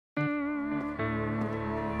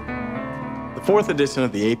The fourth edition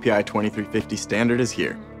of the API 2350 standard is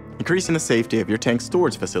here, increasing the safety of your tank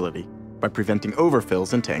storage facility by preventing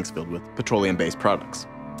overfills in tanks filled with petroleum-based products.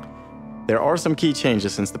 There are some key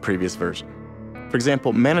changes since the previous version. For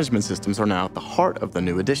example, management systems are now at the heart of the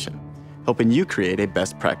new edition, helping you create a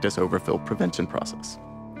best practice overfill prevention process.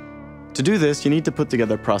 To do this, you need to put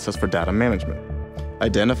together a process for data management,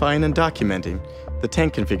 identifying and documenting the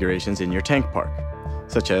tank configurations in your tank park,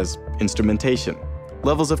 such as instrumentation,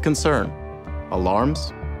 levels of concern,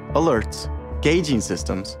 alarms, alerts, gauging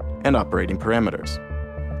systems, and operating parameters.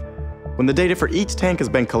 When the data for each tank has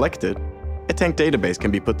been collected, a tank database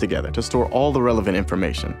can be put together to store all the relevant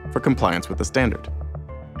information for compliance with the standard.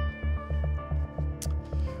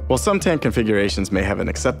 While some tank configurations may have an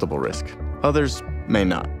acceptable risk, others may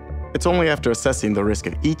not. It's only after assessing the risk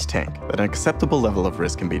of each tank that an acceptable level of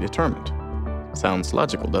risk can be determined. Sounds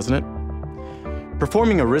logical, doesn't it?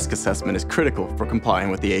 Performing a risk assessment is critical for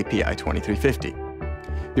complying with the API 2350.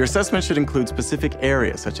 Your assessment should include specific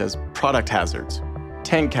areas such as product hazards,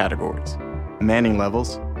 tank categories, manning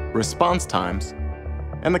levels, response times,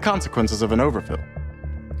 and the consequences of an overfill.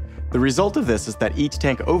 The result of this is that each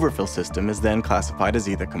tank overfill system is then classified as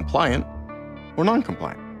either compliant or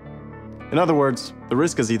non-compliant. In other words, the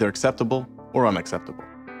risk is either acceptable or unacceptable.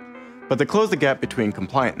 But to close the gap between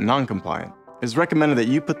compliant and non-compliant, it is recommended that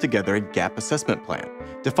you put together a gap assessment plan,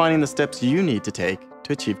 defining the steps you need to take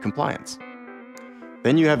to achieve compliance.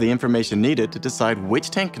 Then you have the information needed to decide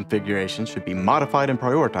which tank configuration should be modified and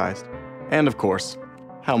prioritized, and of course,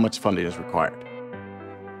 how much funding is required.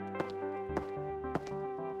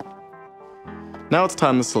 Now it's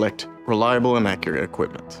time to select reliable and accurate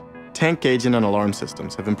equipment. Tank gauging and alarm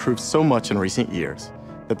systems have improved so much in recent years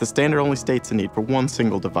that the standard only states the need for one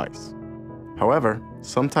single device. However,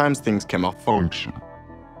 sometimes things can malfunction.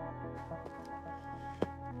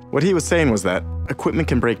 What he was saying was that equipment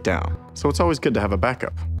can break down, so it's always good to have a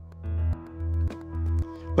backup.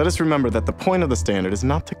 Let us remember that the point of the standard is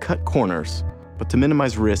not to cut corners, but to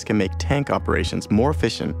minimize risk and make tank operations more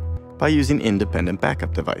efficient by using independent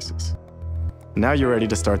backup devices. Now you're ready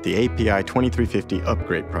to start the API 2350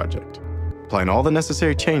 upgrade project, applying all the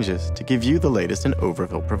necessary changes to give you the latest in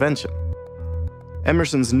overfill prevention.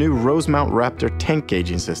 Emerson's new Rosemount Raptor tank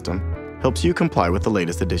gauging system helps you comply with the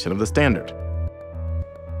latest edition of the standard.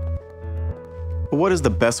 But what is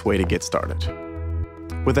the best way to get started?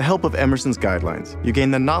 With the help of Emerson's guidelines, you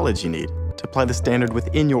gain the knowledge you need to apply the standard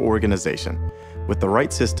within your organization, with the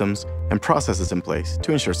right systems and processes in place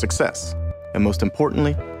to ensure success, and most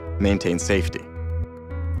importantly, maintain safety.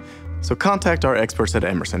 So contact our experts at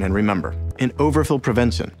Emerson and remember, in overfill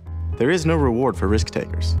prevention, there is no reward for risk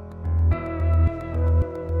takers.